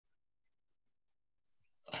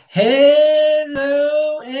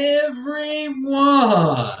Hello, everyone.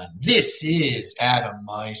 This is Adam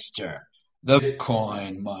Meister, the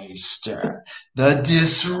BitcoinMeister, the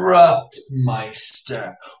Disrupt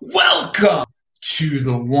Meister. Welcome to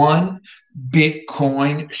the One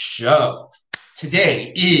Bitcoin Show.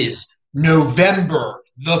 Today is November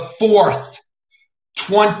the 4th,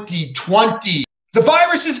 2020. The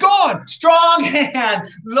virus is gone. Strong hand,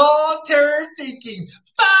 long-term thinking,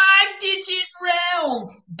 five-digit realm.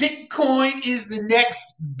 Bitcoin is the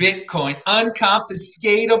next Bitcoin.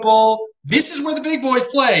 Unconfiscatable. This is where the big boys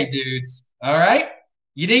play, dudes. All right?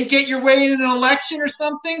 You didn't get your way in an election or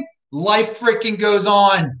something? Life freaking goes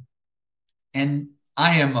on. And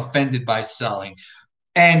I am offended by selling.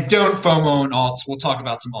 And don't FOMO on alts. We'll talk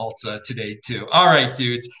about some alts today, too. All right,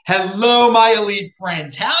 dudes. Hello, my elite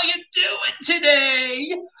friends. How you doing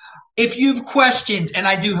today? If you have questions, and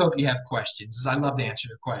I do hope you have questions, I love to answer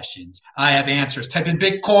your questions. I have answers. Type in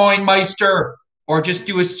BitcoinMeister or just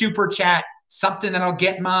do a super chat, something that'll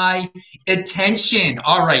get my attention.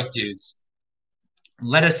 All right, dudes.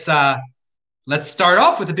 Let's start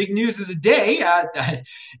off with the big news of the day.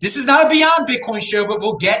 This is not a Beyond Bitcoin show, but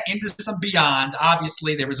we'll get into some Beyond.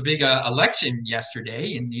 Obviously, there was a big election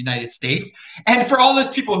yesterday in the United States. And for all those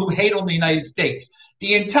people who hate on the United States,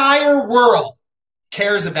 the entire world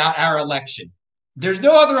cares about our election. There's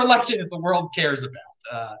no other election that the world cares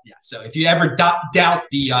about. So if you ever doubt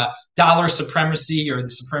the dollar supremacy or the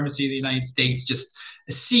supremacy of the United States, just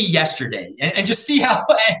see yesterday and just see how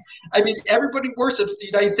everybody worships the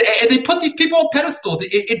United States and they put these people on pedestals.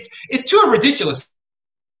 It's to a ridiculous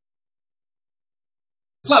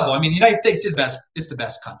level. The United States is the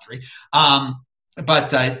best country, but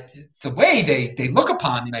the way they look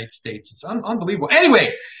upon the United States, it's unbelievable.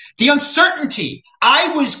 Anyway, the uncertainty. I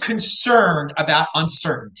was concerned about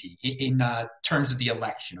uncertainty in terms of the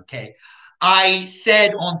election. Okay, I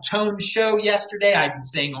said on Tone's show yesterday. I've been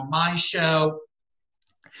saying on my show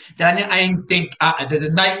that I didn't think that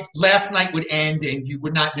the last night would end and you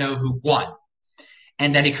would not know who won,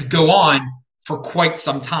 and that it could go on for quite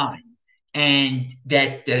some time, and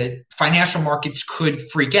that the financial markets could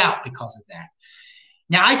freak out because of that.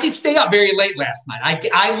 Now, I did stay up very late last night.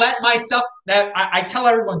 I let myself, I tell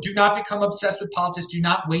everyone, do not become obsessed with politics. Do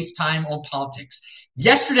not waste time on politics.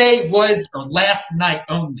 Yesterday or last night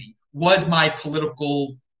only, was my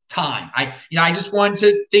political time. I just wanted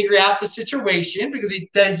to figure out the situation because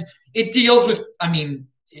it deals with,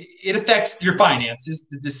 it affects your finances,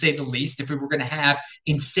 to say the least, if we were going to have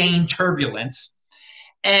insane turbulence.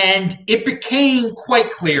 And it became quite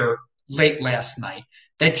clear late last night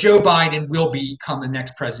that Joe Biden will become the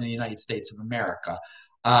next president of the United States of America.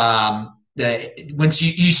 Once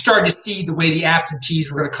you start to see the way the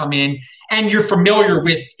absentees were going to come in, and you're familiar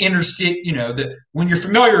with inner city, when you're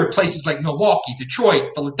familiar with places like Milwaukee,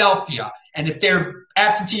 Detroit, Philadelphia, and if their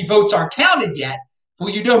absentee votes aren't counted yet,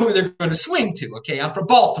 well, you know who they're going to swing to. Okay, I'm from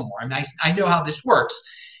Baltimore. I know how this works.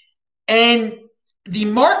 And the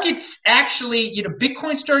markets actually,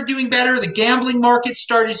 Bitcoin started doing better. The gambling market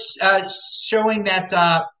started showing that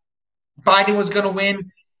Biden was going to win.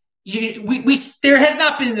 There has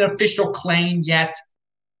not been an official claim yet,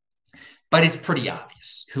 but it's pretty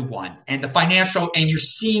obvious who won. And the financial, and you're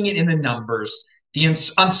seeing it in the numbers, the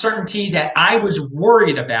uncertainty that I was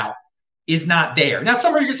worried about is not there. Now,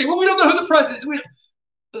 some of you are going to say, well, we don't know who the president is.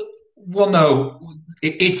 Well, no,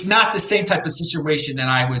 it's not the same type of situation that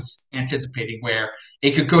I was anticipating where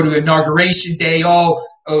it could go to inauguration day. Oh,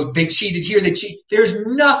 they cheated here. There's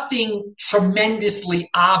nothing tremendously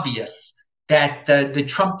obvious that the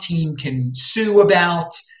Trump team can sue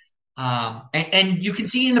about. And you can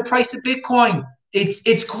see in the price of Bitcoin,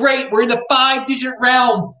 it's great. We're in the five-digit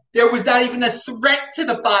realm. There was not even a threat to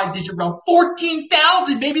the five-digit realm.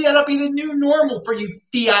 14,000. Maybe that'll be the new normal for you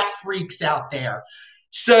fiat freaks out there.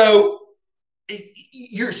 So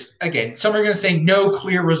again, some are going to say no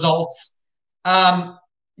clear results.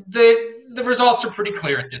 The results are pretty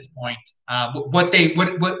clear at this point. How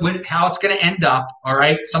it's going to end up. All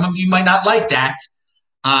right. Some of you might not like that.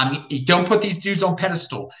 You don't put these dudes on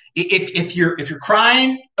pedestal. If you're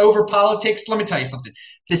crying over politics, let me tell you something.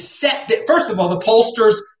 First of all, the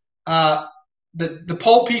pollsters, the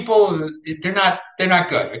poll people, they're not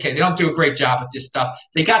good. Okay, they don't do a great job at this stuff.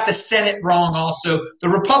 They got the Senate wrong also. The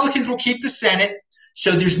Republicans will keep the Senate,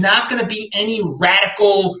 so there's not going to be any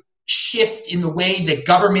radical shift in the way that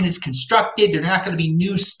government is constructed. There are not going to be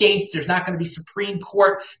new states. There's not going to be Supreme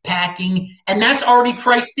Court packing, and that's already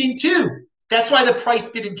priced in too. That's why the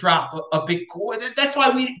price didn't drop a Bitcoin. That's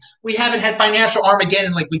why we haven't had financial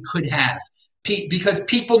Armageddon like we could have, because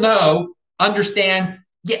people understand.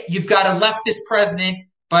 Yeah, you've got a leftist president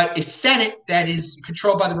but a Senate that is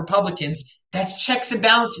controlled by the Republicans. That's checks and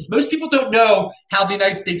balances. Most people don't know how the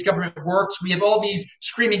United States government works. We have all these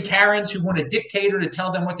screaming Karens who want a dictator to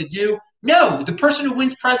tell them what to do. No, the person who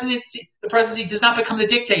wins the presidency does not become the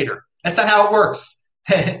dictator. That's not how it works.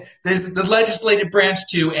 There's the legislative branch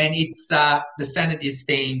too, and it's the Senate is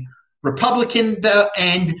staying Republican,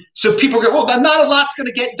 and so people go, well, but not a lot's going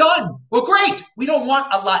to get done. Well, great. We don't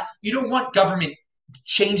want a lot. You don't want government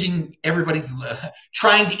changing everybody's,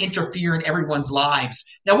 trying to interfere in everyone's lives.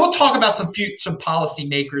 Now, we'll talk about some policy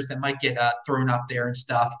makers that might get thrown up there and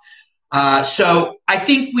stuff. So I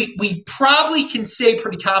think we probably can say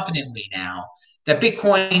pretty confidently now that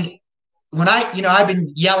Bitcoin, when I've been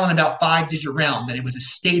yelling about 5-digit realm, that it was a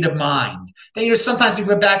state of mind. Then, sometimes we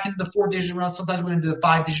went back into the 4-digit realm, sometimes we went into the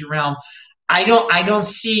 5-digit realm. I don't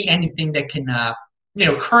see anything that can,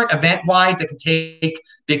 current event wise, that can take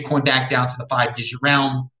Bitcoin back down to the 5-digit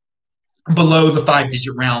realm, below the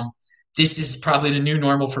 5-digit realm. This is probably the new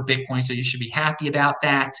normal for Bitcoin, so you should be happy about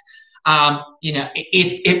that.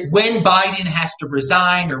 If when Biden has to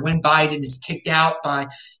resign, or when Biden is kicked out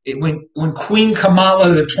when Queen Kamala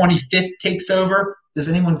the 25th takes over, does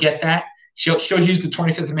anyone get that? She'll use the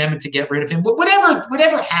 25th Amendment to get rid of him. But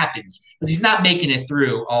whatever happens, because he's not making it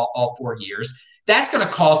through all 4 years, that's going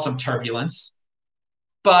to cause some turbulence.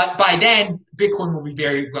 But by then, Bitcoin will be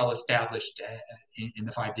very well established in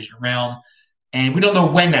the 5-digit realm, and we don't know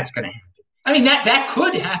when that's going to happen. I mean, that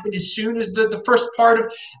could happen as soon as the first part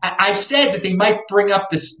of. I've said that they might bring up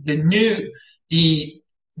the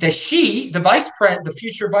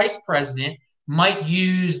future vice president might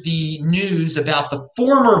use the news about the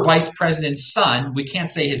former vice president's son. We can't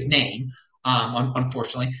say his name,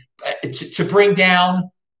 unfortunately, to bring down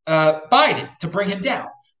Biden, to bring him down.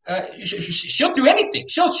 She'll do anything.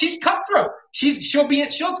 She's cutthroat.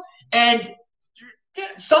 And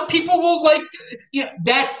some people will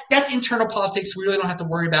that's internal politics. We really don't have to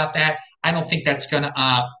worry about that. I don't think that's going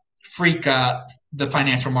to freak the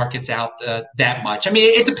financial markets out that much. I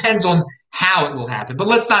mean, it depends on how it will happen. But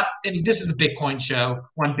let's not. I mean, this is a Bitcoin show,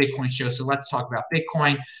 one Bitcoin show. So let's talk about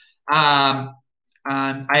Bitcoin. I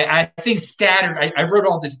think scattered. I wrote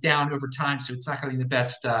all this down over time, so it's not going to be the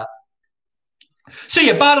best. So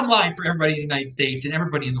yeah, bottom line for everybody in the United States and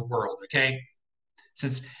everybody in the world, okay?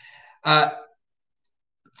 Since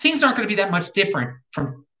things aren't going to be that much different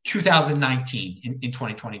from 2019 in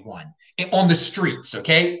 2021 on the streets,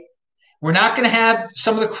 okay? We're not going to have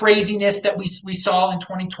some of the craziness that we saw in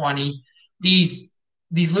 2020. These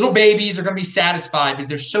little babies are going to be satisfied because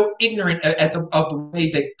they're so ignorant of the way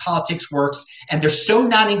that politics works, and they're so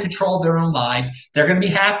not in control of their own lives. They're going to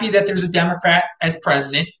be happy that there's a Democrat as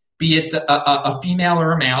president, be it a female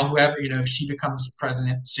or a male, whoever, if she becomes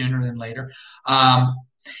president sooner than later. Some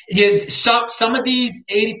of these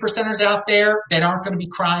 80%ers out there that aren't going to be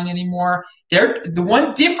crying anymore, the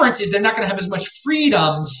one difference is they're not going to have as much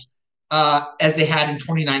freedoms as they had in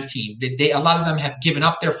 2019. A lot of them have given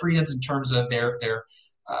up their freedoms in terms of their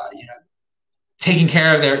taking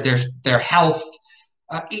care of their health.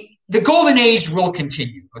 The golden age will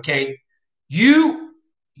continue, okay? You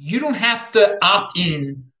don't have to opt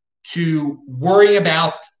in to worry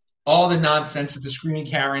about all the nonsense that the screaming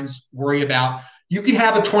Karens worry about. You can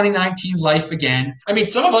have a 2019 life again. I mean,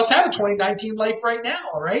 some of us have a 2019 life right now,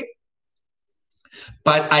 all right?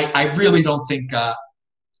 But I really don't think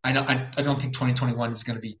I don't think 2021 is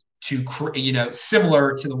going to be too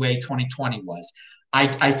similar to the way 2020 was.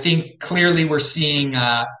 I think clearly we're seeing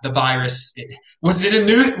the virus. Was it in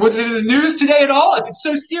the news today at all? If it's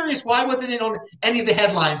so serious, why wasn't it on any of the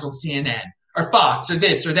headlines on CNN or Fox or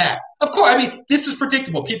this or that? Of course, I mean, this was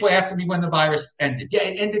predictable. People asking me when the virus ended. Yeah,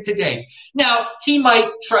 it ended today. Now,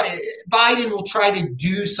 Biden will try to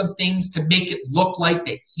do some things to make it look like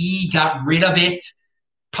that he got rid of it,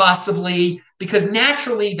 possibly, because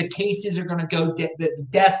naturally the cases are going to go, the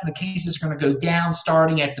deaths and the cases are going to go down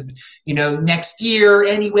starting at the, next year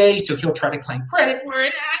anyway. So he'll try to claim credit for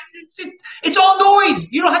it. It's all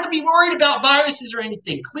noise. You don't have to be worried about viruses or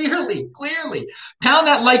anything. Clearly. Pound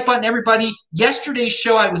that like button, everybody. Yesterday's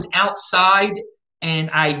show, I was outside, and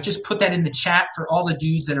I just put that in the chat for all the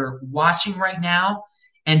dudes that are watching right now.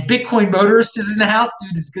 And Bitcoin Motorist is in the house.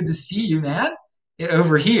 Dude, it's good to see you, man,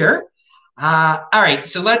 over here. All right,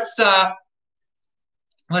 so let's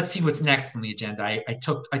see what's next on the agenda. I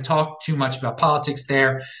talked too much about politics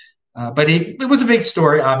there, but it was a big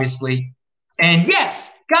story, obviously. And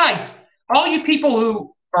yes, guys, all you people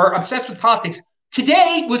who are obsessed with politics,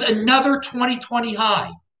 today was another 2020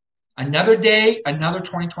 high. Another day, another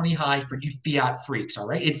 2020 high for you fiat freaks. All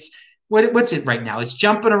right, what's it right now? It's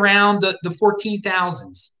jumping around the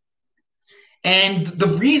 14,000s. And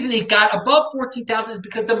the reason it got above 14,000 is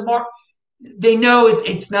because they know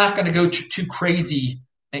it's not going to go too crazy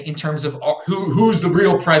in terms of who's the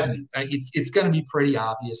real president. It's going to be pretty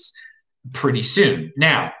obvious pretty soon.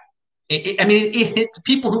 Now,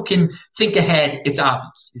 people who can think ahead, it's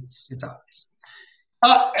obvious. It's obvious.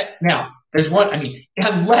 Now, there's one.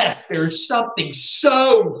 Unless there's something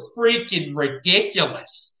so freaking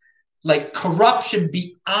ridiculous, like corruption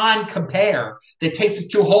beyond compare, that takes it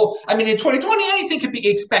to a whole. In 2020, anything could be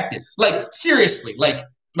expected. Like seriously, like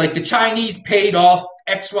the Chinese paid off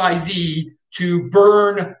XYZ to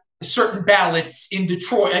burn certain ballots in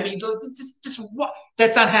Detroit. Just what?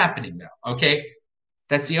 That's not happening though. Okay,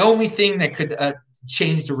 that's the only thing that could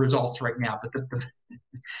change the results right now. But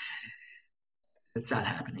that's not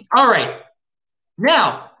happening. All right.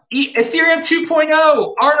 Now, Ethereum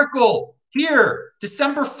 2.0 article here,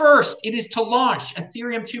 December 1st. It is to launch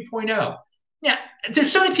Ethereum 2.0. Now,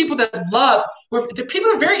 there's so many people that the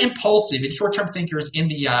people are very impulsive and short-term thinkers in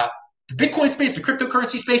the Bitcoin space, the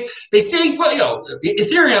cryptocurrency space. They say, well,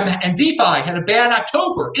 Ethereum and DeFi had a bad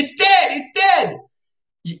October. It's dead. It's dead.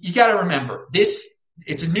 You got to remember this.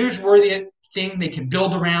 It's a newsworthy thing they can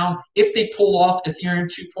build around if they pull off Ethereum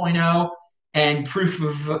 2.0 and proof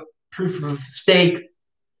of stake.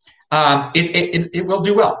 It will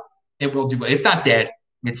do well. It will do well. It's not dead.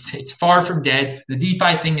 It's far from dead. The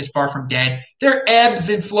DeFi thing is far from dead. There are ebbs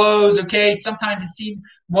and flows, okay? Sometimes it seems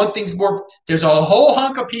one thing's more. There's a whole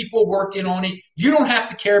hunk of people working on it. You don't have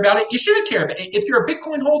to care about it. You shouldn't care about it. If you're a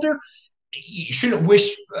Bitcoin holder, you shouldn't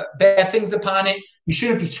wish bad things upon it. You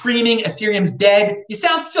shouldn't be screaming, Ethereum's dead. You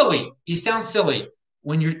sound silly. You sound silly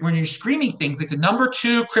when you're screaming things like the number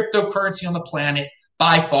 2 cryptocurrency on the planet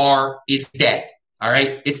by far is dead. All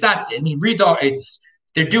right? It's not,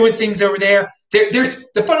 they're doing things over there.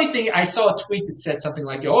 There's the funny thing. I saw a tweet that said something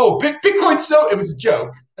like, "Oh, Bitcoin's it was a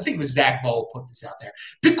joke." I think it was Zach Bull put this out there.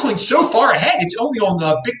 Bitcoin's so far ahead; it's only on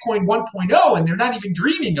the Bitcoin 1.0, and they're not even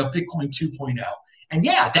dreaming of Bitcoin 2.0. And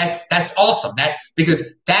yeah, that's awesome.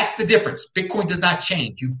 Because that's the difference. Bitcoin does not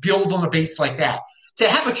change. You build on a base like that. To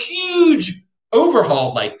have a huge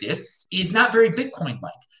overhaul like this is not very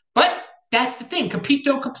Bitcoin-like, but that's the thing. Compete,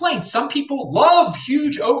 don't complain. Some people love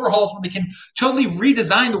huge overhauls when they can totally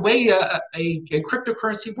redesign the way a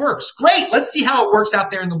cryptocurrency works. Great. Let's see how it works out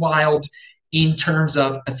there in the wild in terms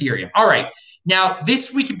of Ethereum. All right. Now,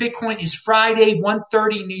 this week in Bitcoin is Friday,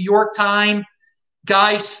 1:30 New York time.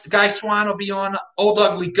 Guy Swan will be on. Old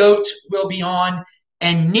Ugly Goat will be on.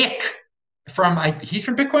 And Nick he's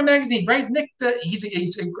from Bitcoin Magazine, right? Nick, I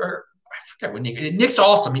forget what Nick's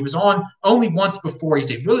awesome. He was on only once before.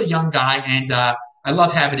 He's a really young guy, and I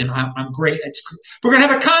love having him. I'm great. We're going to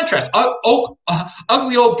have a contrast.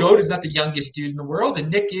 Ugly Old Goat is not the youngest dude in the world,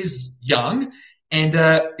 and Nick is young. And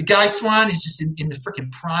Guy Swan is just in the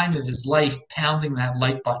freaking prime of his life, pounding that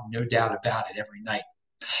like button, no doubt about it, every night.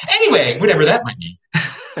 Anyway, whatever that might mean.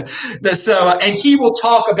 And he will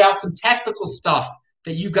talk about some technical stuff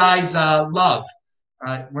that you guys love.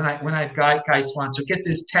 When I've got Guy Swan. So get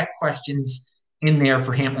those tech questions in there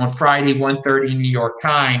for him on Friday, 1:30 New York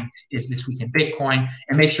time is This Week in Bitcoin.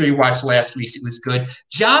 And make sure you watch last week's. It was good.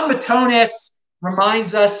 John Matonis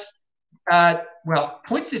reminds us,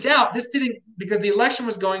 points this out. This didn't, because the election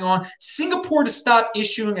was going on, Singapore to stop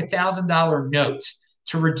issuing $1,000 note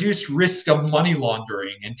to reduce risk of money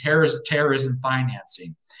laundering and terrorism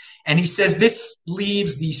financing. And he says this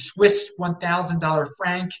leaves the Swiss $1,000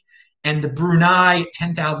 franc and the Brunei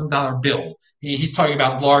 $10,000 bill. He's talking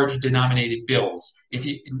about large denominated bills. If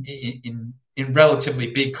you in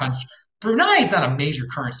relatively big countries, Brunei is not a major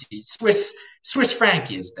currency. Swiss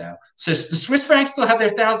franc is though. So the Swiss francs still have their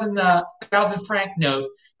thousand franc note,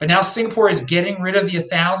 but now Singapore is getting rid of the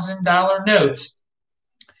 $1,000 note.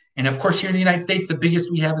 And of course, here in the United States, the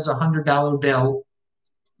biggest we have is a $100 bill.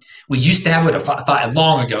 We used to have it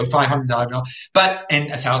long ago, $500 bill, and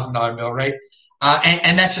 $1,000 bill, right?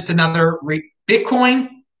 And that's just another Bitcoin.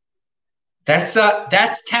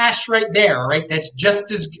 That's cash right there, right? That's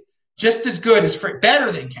just as good as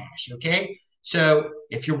better than cash. Okay, so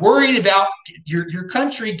if you're worried about your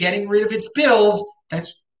country getting rid of its bills,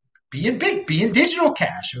 that's being digital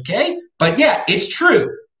cash. Okay, but yeah, it's true.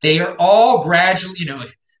 They are all gradually.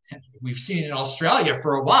 We've seen it in Australia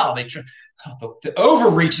for a while. The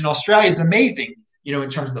overreach in Australia is amazing. In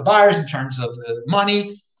terms of the buyers, in terms of the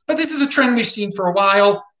money. But this is a trend we've seen for a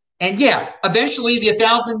while. And yeah, eventually the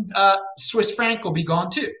 1,000 Swiss franc will be gone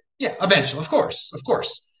too. Yeah, eventually, of course.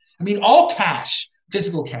 All cash,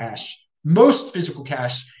 physical cash, most physical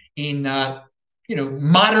cash in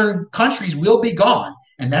modern countries will be gone.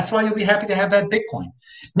 And that's why you'll be happy to have that Bitcoin.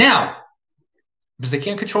 Now, because they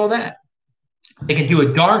can't control that. They can do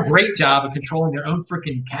a darn great job of controlling their own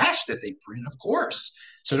freaking cash that they print, of course.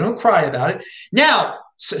 So don't cry about it. Now,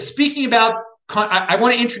 so speaking about, I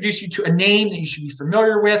want to introduce you to a name that you should be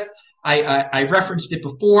familiar with. I referenced it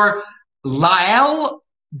before. Lael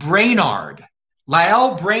Brainard.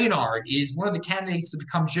 Lael Brainard is one of the candidates to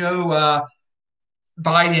become Joe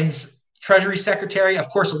Biden's Treasury Secretary. Of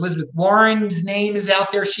course, Elizabeth Warren's name is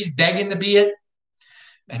out there. She's begging to be it.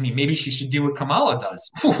 I mean, maybe she should do what Kamala does.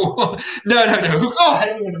 No. Oh, I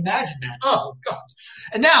didn't even imagine that. Oh, God.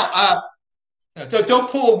 And now, don't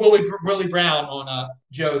pull Willie Brown on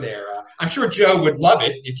Joe there. I'm sure Joe would love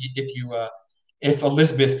it if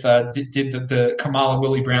Elizabeth did the Kamala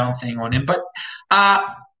Willie Brown thing on him. But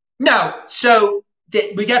no. So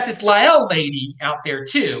we got this Lael lady out there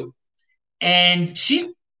too, and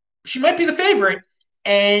she might be the favorite.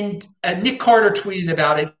 And Nick Carter tweeted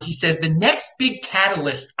about it. He says, the next big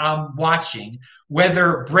catalyst I'm watching,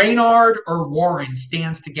 whether Brainard or Warren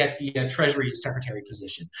stands to get the Treasury Secretary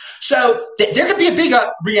position. So there could be a big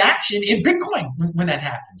reaction in Bitcoin when that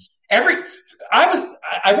happens. A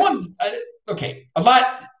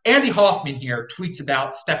lot. Andy Hoffman here tweets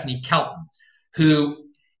about Stephanie Kelton, who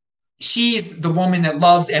she's the woman that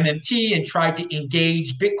loves MMT and tried to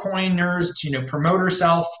engage Bitcoiners to, promote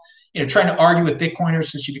herself. Trying to argue with Bitcoiners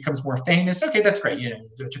so she becomes more famous. Okay, that's great.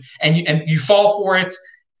 And you fall for it,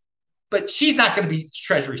 but she's not going to be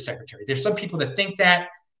Treasury Secretary. There's some people that think that.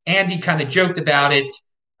 Andy kind of joked about it,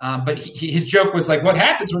 but his joke was like, "What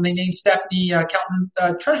happens when they name Stephanie Kelton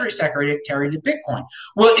Treasury Secretary to Bitcoin?"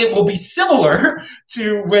 Well, it will be similar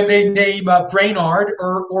to when they name Brainard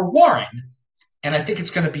or Warren. And I think it's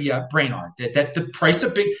going to be Brainard. That the price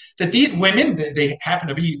of that these women, they happen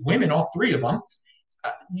to be women, all three of them.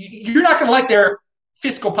 You're not going to like their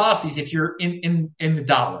fiscal policies if you're in the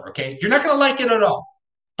dollar, okay? You're not going to like it at all.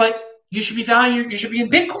 But you should be you should be in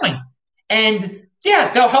Bitcoin. And yeah,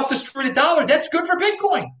 they'll help destroy the dollar. That's good for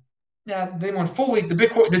Bitcoin. Now, they won't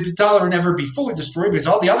the dollar will never be fully destroyed because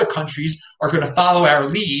all the other countries are going to follow our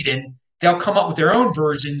lead, and they'll come up with their own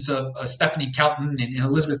versions of Stephanie Kelton and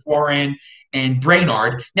Elizabeth Warren and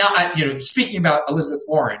Brainard. Now, speaking about Elizabeth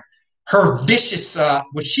Warren, her vicious,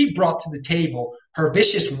 what she brought to the table, her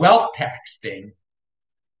vicious wealth tax thing,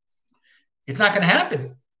 it's not going to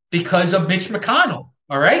happen because of Mitch McConnell,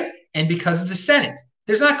 all right? And because of the Senate.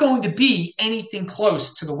 There's not going to be anything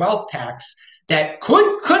close to the wealth tax that could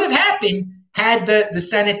have happened had the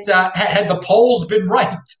Senate, had the polls been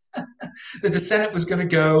right, that the Senate was going to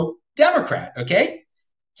go Democrat, okay?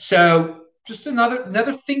 So just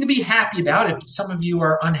another thing to be happy about if some of you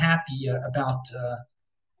are unhappy about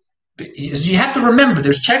is you have to remember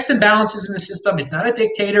there's checks and balances in the system. It's not a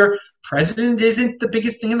dictator. President isn't the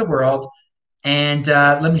biggest thing in the world. And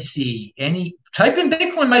let me see. Type in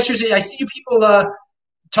BitcoinMeister. I see you people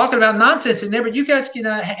talking about nonsense in there, but you guys can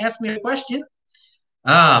ask me a question.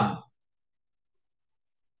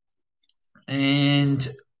 And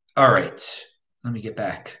all right, let me get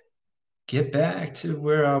back to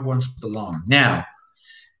where I once belonged. Now,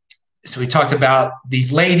 so we talked about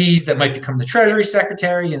these ladies that might become the Treasury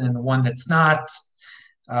Secretary, and then the one that's not.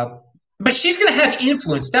 But she's going to have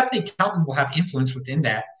influence. Stephanie Kelton will have influence within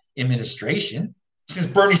that administration, since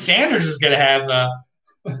Bernie Sanders is going to have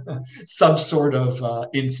some sort of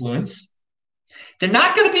influence. They're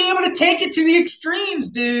not going to be able to take it to the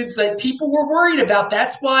extremes, dudes. Like people were worried about.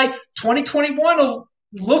 That's why 2021 will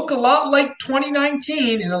look a lot like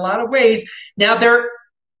 2019 in a lot of ways. Now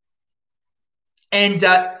and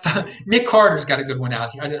Nick Carter's got a good one out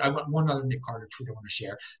here. I want one other Nick Carter tweet I want to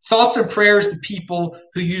share. Thoughts and prayers to people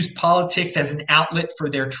who use politics as an outlet for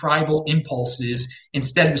their tribal impulses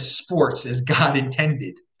instead of sports as God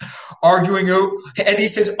intended. And he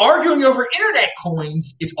says, arguing over internet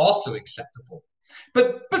coins is also acceptable.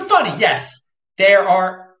 But funny, yes, there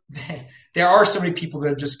are so many people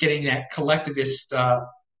that are just getting that collectivist.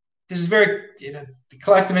 This is very,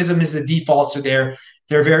 collectivism is the default, so they're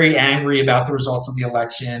very angry about the results of the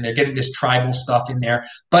election. They're getting this tribal stuff in there.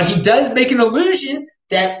 But he does make an allusion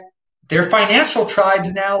that they're financial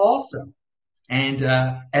tribes now also. And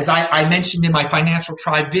as I mentioned in my financial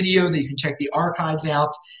tribe video that you can check the archives out,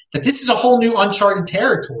 that this is a whole new uncharted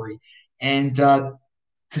territory. And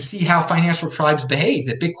to see how financial tribes behave,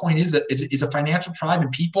 that Bitcoin is a financial tribe,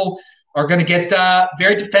 and people are going to get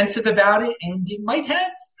very defensive about it. And it might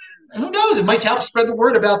have, who knows, it might help spread the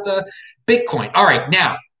word about the Bitcoin. All right,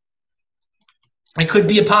 now it could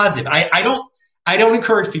be a positive. I don't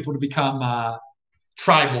encourage people to become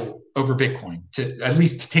tribal over Bitcoin, to at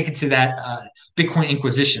least to take it to that Bitcoin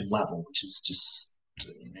Inquisition level, which is just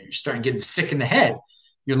you're starting getting sick in the head.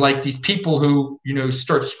 You're like these people who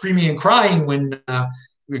start screaming and crying when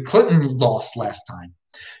Clinton lost last time.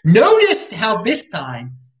 Notice how this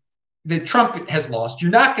time that Trump has lost,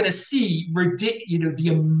 you're not going to see the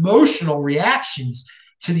emotional reactions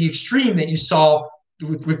to the extreme that you saw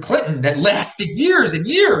with Clinton that lasted years and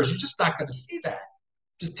years. You're just not going to see that.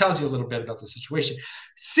 Just tells you a little bit about the situation.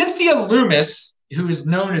 Cynthia Loomis, who is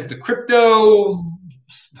known as the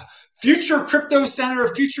future crypto senator,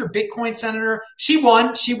 future Bitcoin senator, she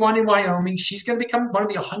won. She won in Wyoming. She's going to become one of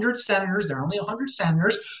the 100 senators. There are only 100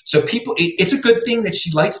 senators. So it's a good thing that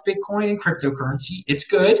she likes Bitcoin and cryptocurrency. It's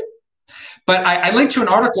good. But I linked to an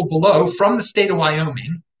article below from the state of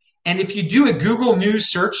Wyoming. And if you do a Google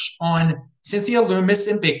News search on Cynthia Loomis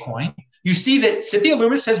and Bitcoin, you see that Cynthia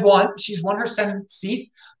Loomis has won. She's won her Senate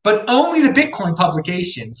seat, but only the Bitcoin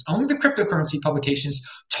publications, only the cryptocurrency publications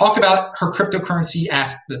talk about her cryptocurrency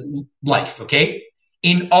life, okay?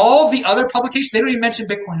 In all the other publications, they don't even mention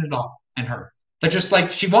Bitcoin at all and her. They're just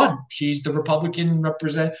like, she won. She's the Republican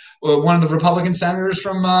one of the Republican senators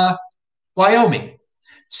from Wyoming.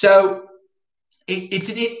 So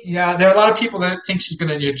there are a lot of people that think she's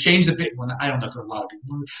going to change the Bitcoin. I don't know if there are a lot of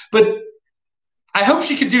people, but I hope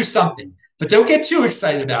she can do something. But don't get too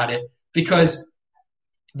excited about it, because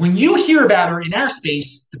when you hear about her in our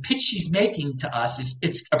space, the pitch she's making to us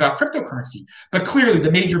it's about cryptocurrency. But clearly,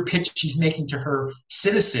 the major pitch she's making to her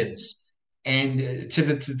citizens and to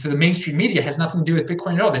the mainstream media has nothing to do with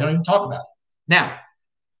Bitcoin at all. They don't even talk about it. Now,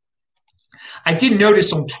 I did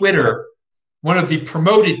notice on Twitter one of the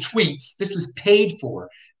promoted tweets. This was paid for.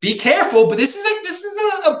 Be careful, but this is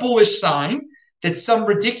a bullish sign that some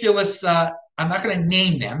ridiculous. I'm not going to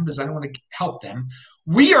name them because I don't want to help them.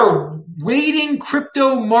 We are waiting for a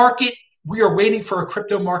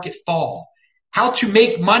crypto market fall. How to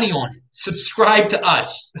make money on it. Subscribe to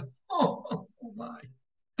us. Oh my.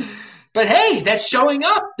 But hey, that's showing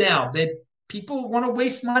up now that people want to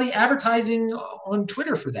waste money advertising on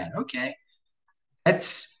Twitter for that. Okay.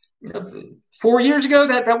 That's 4 years ago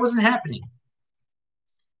that wasn't happening.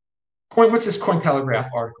 What's this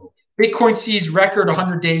Cointelegraph article? Bitcoin sees record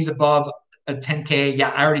 100 days above a 10K.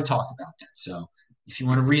 Yeah, I already talked about that. So if you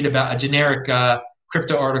want to read about a generic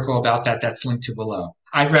crypto article about that, that's linked to below.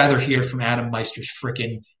 I'd rather hear from Adam Meister's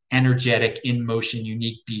freaking energetic, in motion,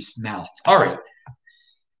 unique beast mouth. All right.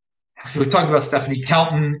 We talked about Stephanie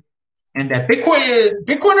Kelton and that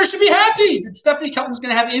Bitcoiners should be happy that Stephanie Kelton's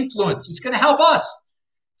going to have influence. It's going to help us.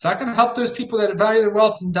 It's not going to help those people that value their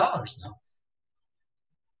wealth in dollars, though.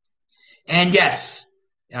 And yes,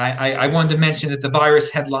 I wanted to mention that the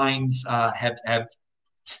virus headlines have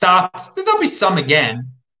stopped. There'll be some again.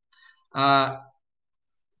 And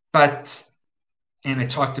I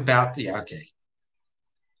talked about the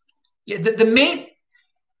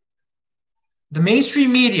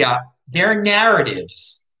mainstream media, their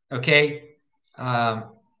narratives, okay?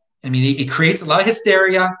 It creates a lot of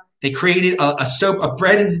hysteria. They created a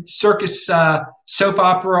bread and circus soap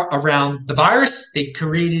opera around the virus. They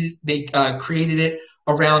created it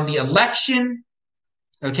around the election.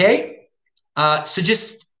 Okay, so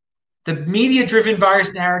just the media-driven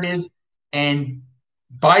virus narrative, and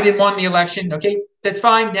Biden won the election. Okay, that's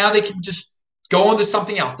fine. Now they can just go on to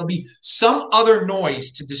something else. There'll be some other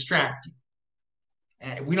noise to distract you.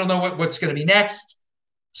 And we don't know what's going to be next.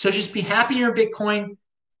 So just be happy you're in Bitcoin.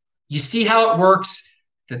 You see how it works.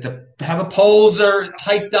 How the polls are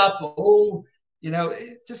hyped up.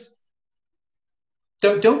 Just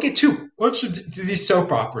don't get too much into these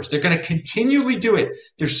soap operas. They're going to continually do it.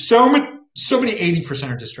 There's so many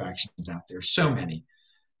 80% distractions out there. So many,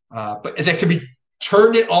 but that can be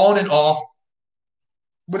turned it on and off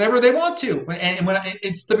whenever they want to. And when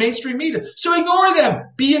it's the mainstream media, so ignore them.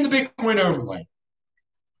 Be in the Bitcoin overlay.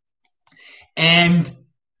 And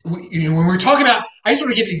when we're talking about, I just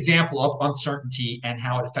want to give an example of uncertainty and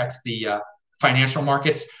how it affects the financial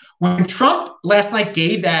markets. When Trump last night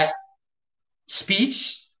gave that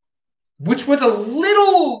speech, which was a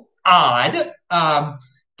little odd, that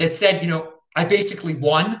said, I basically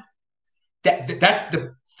won.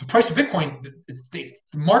 The price of Bitcoin, the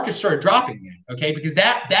market started dropping then, okay, because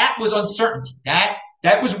that was uncertainty. That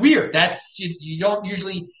was weird. That's you don't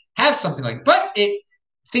usually have something like that, but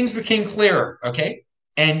things became clearer, okay.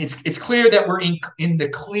 And it's clear that we're in the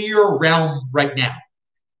clear realm right now.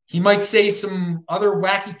 He might say some other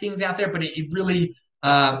wacky things out there, but it really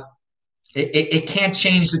it can't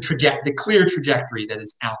change the clear trajectory that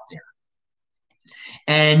is out there.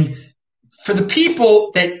 And for the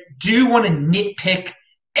people that do want to nitpick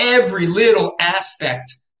every little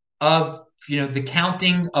aspect of the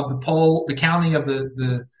counting of the poll, the counting of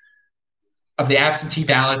the absentee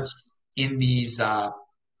ballots in these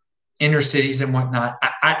inner cities and whatnot,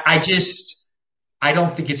 I I don't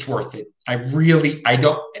think it's worth it. I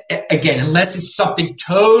don't, again, unless it's something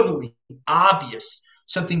totally obvious,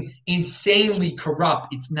 something insanely corrupt,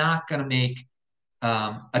 it's not going to make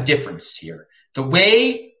a difference here. The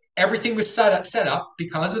way everything was set up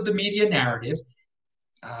because of the media narrative,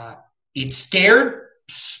 it scared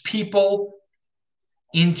people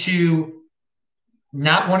into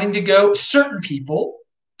not wanting to go. Certain people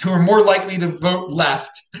who are more likely to vote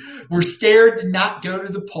left were scared to not go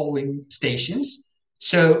to the polling stations.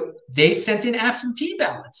 So they sent in absentee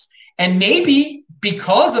ballots. And maybe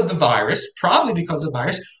because of the virus, probably because of the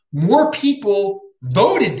virus, more people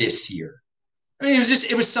voted this year. I mean,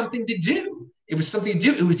 it was something to do. It was something to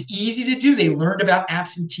do. It was easy to do. They learned about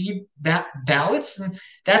absentee ballots, and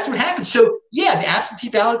that's what happened. So, yeah, the absentee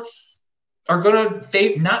ballots are going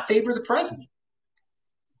to not favor the president.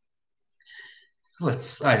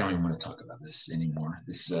 I don't even want to talk about this anymore.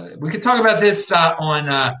 We could talk about this on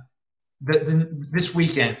this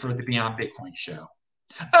weekend for the Beyond Bitcoin show.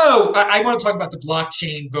 Oh, I want to talk about the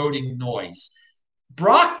blockchain voting noise.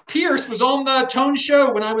 Brock Pierce was on the Tone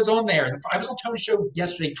Show when I was on there. I was on Tone Show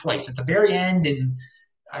yesterday twice, at the very end and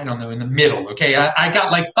I don't know, in the middle. Okay, I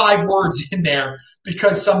got like 5 words in there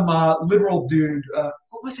because some liberal dude,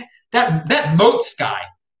 what was it? That Moats guy.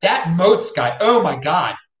 That Moats guy. Oh my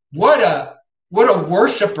God, what a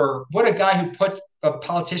worshiper! What a guy who puts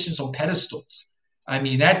politicians on pedestals. I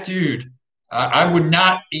mean, that dude. I would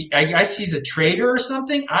not. I guess he's a traitor or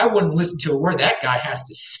something. I wouldn't listen to a word that guy has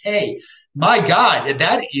to say. My God,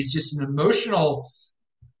 that is just an emotional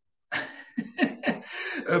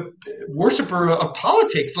worshiper of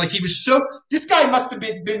politics. Like this guy must have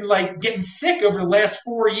been like getting sick over the last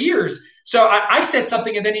 4 years. So I said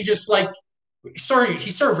something and then he just like, he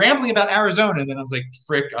started rambling about Arizona. And then I was like,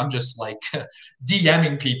 frick, I'm just like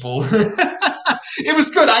DMing people. It was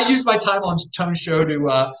good. I used my time on Tone Show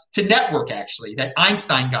to network, actually. That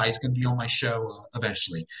Einstein guy is going to be on my show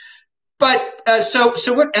eventually. But so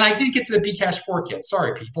what? And I didn't get to the Bcash fork yet.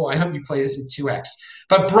 Sorry, people. I hope you play this at 2x.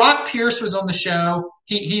 But Brock Pierce was on the show.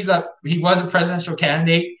 He was a presidential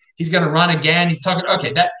candidate. He's going to run again. He's talking.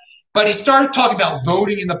 Okay, but he started talking about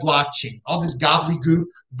voting in the blockchain, all this gobbledygook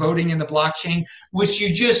voting in the blockchain, which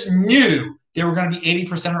you just knew there were going to be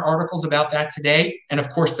 80% of articles about that today, and of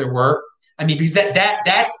course there were. I mean, because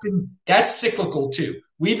that's cyclical too.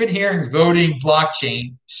 We've been hearing voting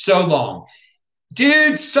blockchain so long.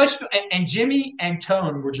 Dude, and Jimmy and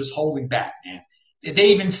Tone were just holding back, man. They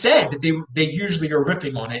even said that they usually are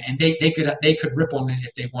ripping on it, and they could rip on it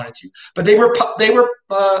if they wanted to. But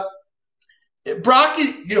Brock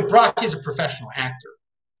is a professional actor,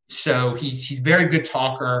 so he's very good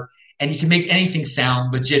talker, and he can make anything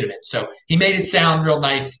sound legitimate. So he made it sound real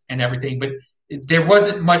nice and everything, but there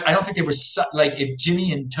wasn't much. I don't think there was like if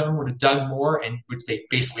Jimmy and Tone would have dug more, and which they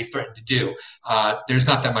basically threatened to do. There's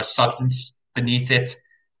not that much substance beneath it.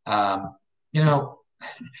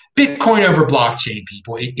 Bitcoin over blockchain,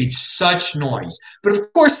 people. It's such noise. But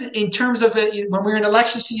of course, in terms of when we're in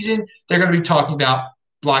election season, they're going to be talking about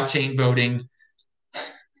blockchain voting.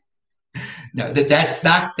 No, that's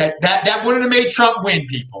not that wouldn't have made Trump win,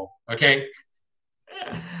 people. Okay.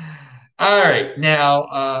 All right,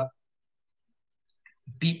 now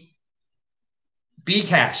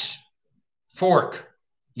Bcash fork.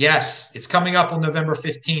 Yes, it's coming up on November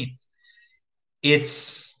 15th.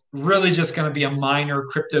 It's really just going to be a minor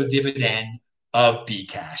crypto dividend of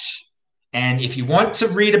Bcash. And if you want to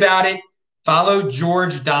read about it, follow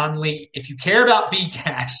George Donnelly. If you care about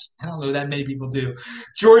Bcash, I don't know that many people do.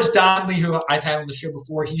 George Donnelly, who I've had on the show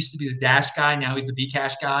before, he used to be the Dash guy. Now he's the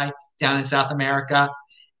Bcash guy down in South America.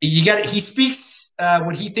 He speaks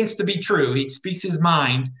what he thinks to be true. He speaks his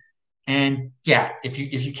mind. And yeah, if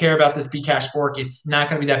you care about this Bcash fork, it's not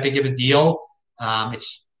going to be that big of a deal.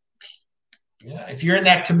 If you're in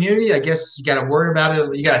that community, I guess you got to worry about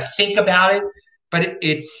it. You got to think about it, but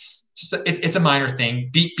it's a minor thing.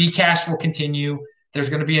 Bcash will continue. There's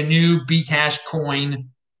going to be a new Bcash coin,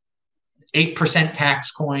 8%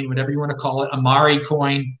 tax coin, whatever you want to call it, Amari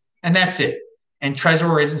coin, and that's it. And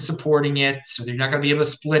Trezor isn't supporting it, so they're not going to be able to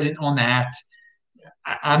split it on that.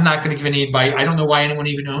 I'm not going to give any advice. I don't know why anyone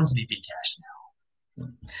even owns any Bcash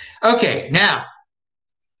now. Okay, now.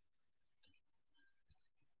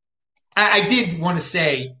 I did want to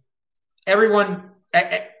say, everyone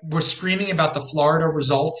was screaming about the Florida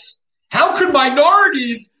results. How could a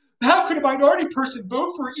minority person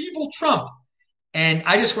vote for evil Trump? And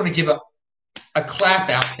I just want to give a clap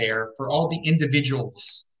out there for all the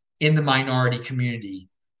individuals in the minority community.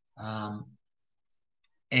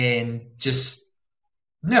 And just,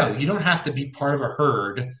 no, you don't have to be part of a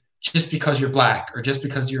herd just because you're black or just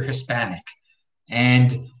because you're Hispanic.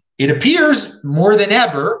 And it appears more than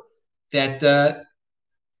ever that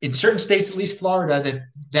in certain states, at least Florida,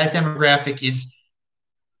 that demographic is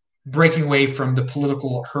breaking away from the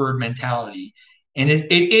political herd mentality. And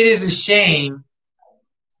it is a shame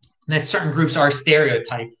that certain groups are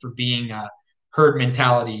stereotyped for being a herd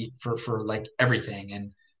mentality for like everything.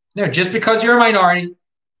 And just because you're a minority,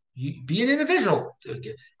 you be an individual,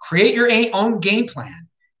 create your own game plan.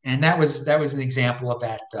 And that was an example of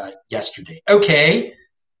that yesterday. Okay.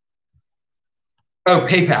 Oh,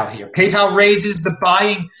 PayPal here. PayPal raises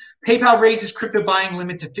crypto buying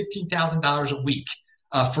limit to $15,000 a week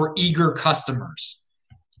for eager customers.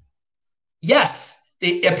 Yes.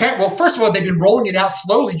 Well, first of all, they've been rolling it out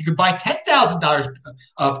slowly. You can buy $10,000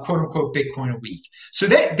 of quote unquote Bitcoin a week. So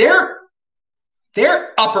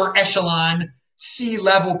they're upper echelon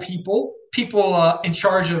C-level people in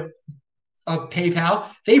charge of PayPal.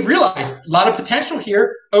 They realized a lot of potential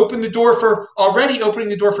here. Opening the door for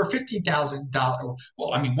 $15,000.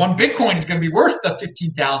 Well, I mean, one Bitcoin is going to be worth the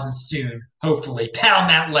 $15,000 soon. Hopefully, pound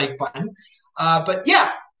that like button. But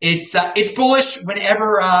yeah, it's bullish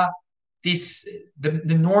whenever the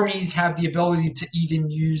normies have the ability to even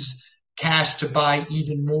use cash to buy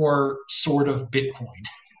even more sort of Bitcoin.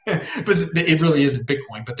 Because it really isn't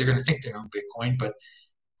Bitcoin, but they're going to think they own Bitcoin. But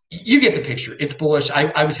you get the picture. It's bullish.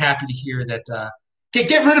 I was happy to hear that.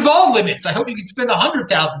 Get rid of all limits. I hope you can spend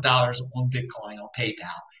 $100,000 on Bitcoin on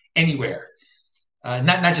PayPal anywhere,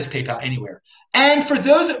 not just PayPal, anywhere. And for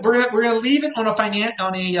those, we're gonna leave it on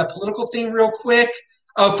a political thing real quick.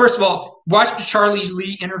 First of all, watch the Charlie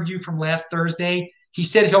Lee interview from last Thursday. He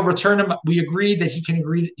said he'll return to. We agreed that he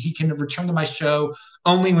can return to my show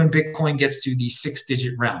only when Bitcoin gets to the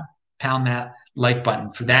 6-digit realm. Pound that like button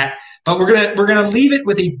for that. But we're gonna leave it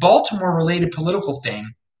with a Baltimore related political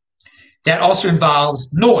thing that also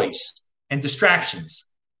involves noise and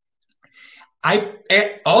distractions.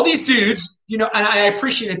 All these dudes, and I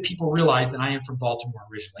appreciate that people realize that I am from Baltimore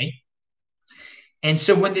originally. And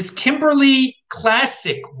so when this Kimberly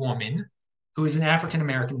Classic woman, who is an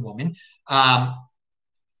African-American woman, had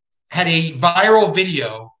a viral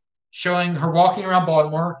video showing her walking around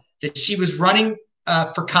Baltimore, that she was running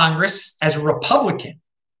for Congress as a Republican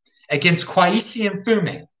against Kwesi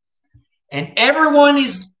Mfume. And everyone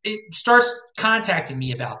starts contacting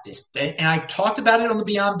me about this. And I talked about it on the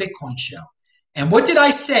Beyond Bitcoin show. And what did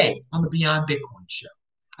I say on the Beyond Bitcoin show?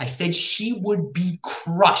 I said she would be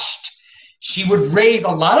crushed. She would raise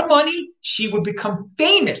a lot of money. She would become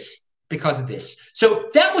famous because of this. So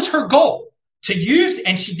that was her goal, to use,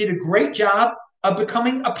 and she did a great job of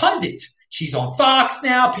becoming a pundit. She's on Fox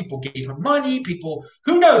now. People gave her money.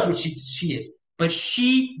 Who knows what she is. But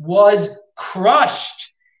she was crushed.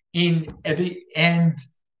 And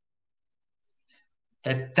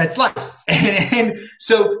that's life. And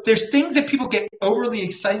so there's things that people get overly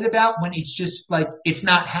excited about when it's just like, it's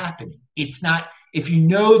not happening. It's not, if you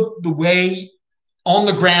know the way on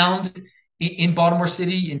the ground in Baltimore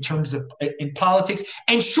City in terms of in politics,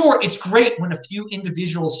 and sure, it's great when a few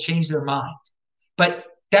individuals change their mind, but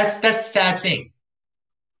that's the sad thing.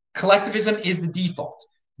 Collectivism is the default.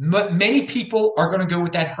 Many people are going to go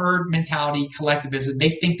with that herd mentality, collectivism. They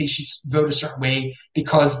think they should vote a certain way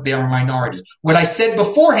because they're a minority. What I said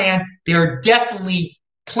beforehand, there are definitely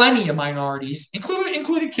plenty of minorities,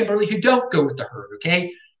 including Kimberly, who don't go with the herd,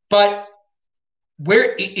 okay? But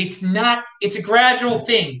where it's not, it's a gradual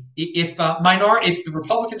thing. If the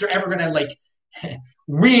Republicans are ever going to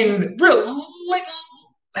win,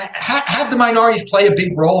 have the minorities play a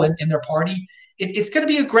big role in their party, it's going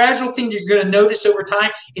to be a gradual thing you're going to notice over time.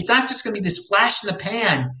 It's not just going to be this flash in the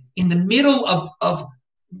pan in the middle of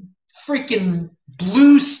freaking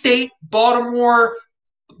blue state Baltimore,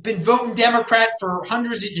 been voting Democrat for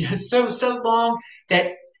hundreds of years, so long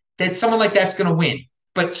that someone like that's going to win.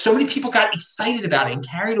 But so many people got excited about it and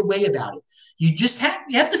carried away about it. You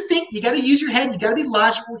have to think. You got to use your head. You got to be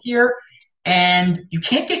logical here, and you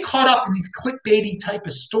can't get caught up in these clickbaity type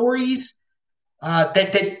of stories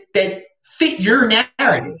that fit your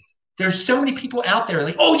narrative. There's so many people out there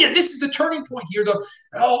like, oh yeah, this is the turning point here.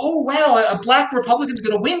 Oh wow, a black Republican's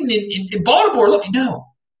going to win in Baltimore. Look, no,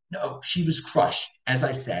 she was crushed. As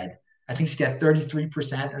I said, I think she got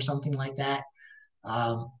 33% or something like that.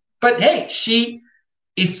 But hey,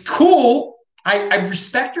 it's cool. I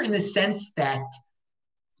respect her in the sense that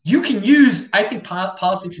you can use. I think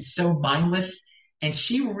politics is so mindless, and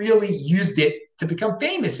she really used it to become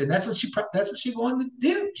famous, and that's what she wanted to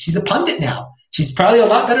do. She's a pundit now. She's probably a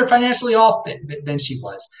lot better financially off than she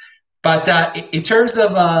was. But in terms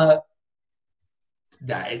of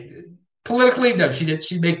politically, no, she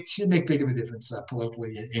didn't make big of a difference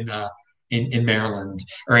politically in Maryland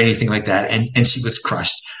or anything like that. And she was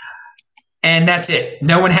crushed. And that's it.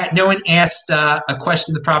 No one asked a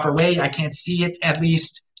question the proper way. I can't see it, at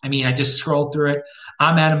least. I mean, I just scrolled through it.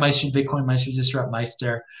 I'm Adam Meister, BitcoinMeister, Disrupt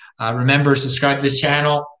Meister. Remember, subscribe to this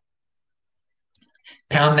channel.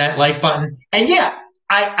 Pound that like button. And yeah,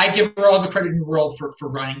 I give her all the credit in the world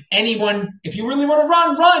for running. Anyone, if you really want to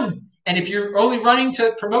run, run. And if you're only running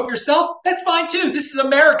to promote yourself, that's fine too. This is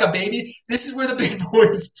America, baby. This is where the big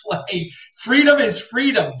boys play. Freedom is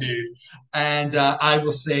freedom, dude. And I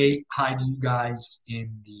will say hi to you guys in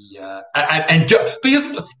the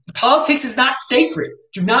because politics is not sacred.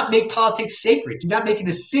 Do not make politics sacred. Do not make it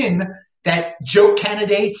a sin that joke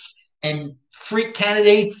candidates and freak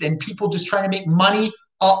candidates and people just trying to make money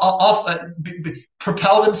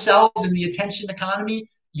propel themselves in the attention economy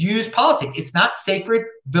use politics. It's not sacred.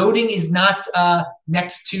 Voting is not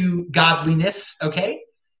next to godliness. Okay,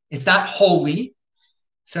 it's not holy.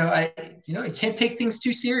 So you can't take things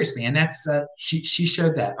too seriously, and that's she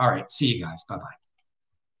showed that. All right, see you guys. Bye bye.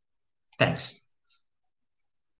 Thanks.